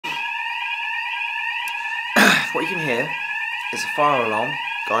what you can hear is a fire alarm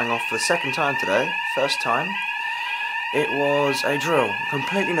going off for the second time today. First time, it was a drill,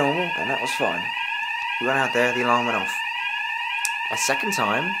 completely normal, and that was fine. We went out there, the alarm went off. A second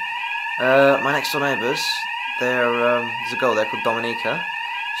time, my next door neighbours, there's a girl there called Dominica.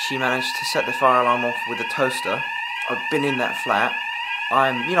 She managed to set the fire alarm off with a toaster. I've been in that flat.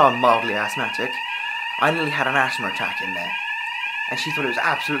 I'm mildly asthmatic. I nearly had an asthma attack in there. And she thought it was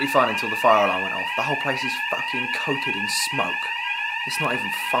absolutely fine until the fire alarm went off. The whole place is fucking coated in smoke. It's not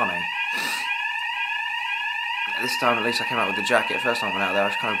even funny. This time at least I came out with the jacket. First time I went out there I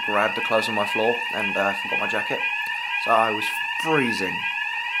just kind of grabbed the clothes on my floor and forgot my jacket. So I was freezing.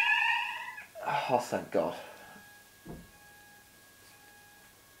 Oh, thank God.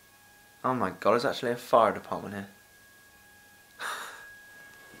 Oh my God, there's actually a fire department here.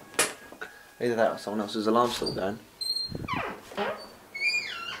 Either that or someone else's alarm's still going.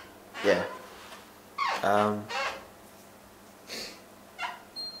 Yeah.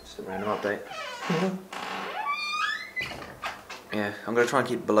 Just a random update. Yeah, I'm going to try and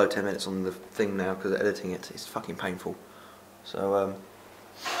keep it below 10 minutes on the thing now because editing it's fucking painful. So,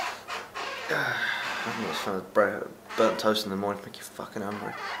 I think it's fun with burnt toast in the morning to make you fucking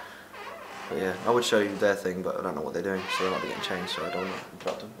hungry. But yeah, I would show you their thing, but I don't know what they're doing, so they might be getting changed, so I don't want to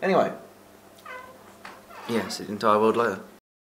interrupt them. Anyway, yeah, see the entire world later.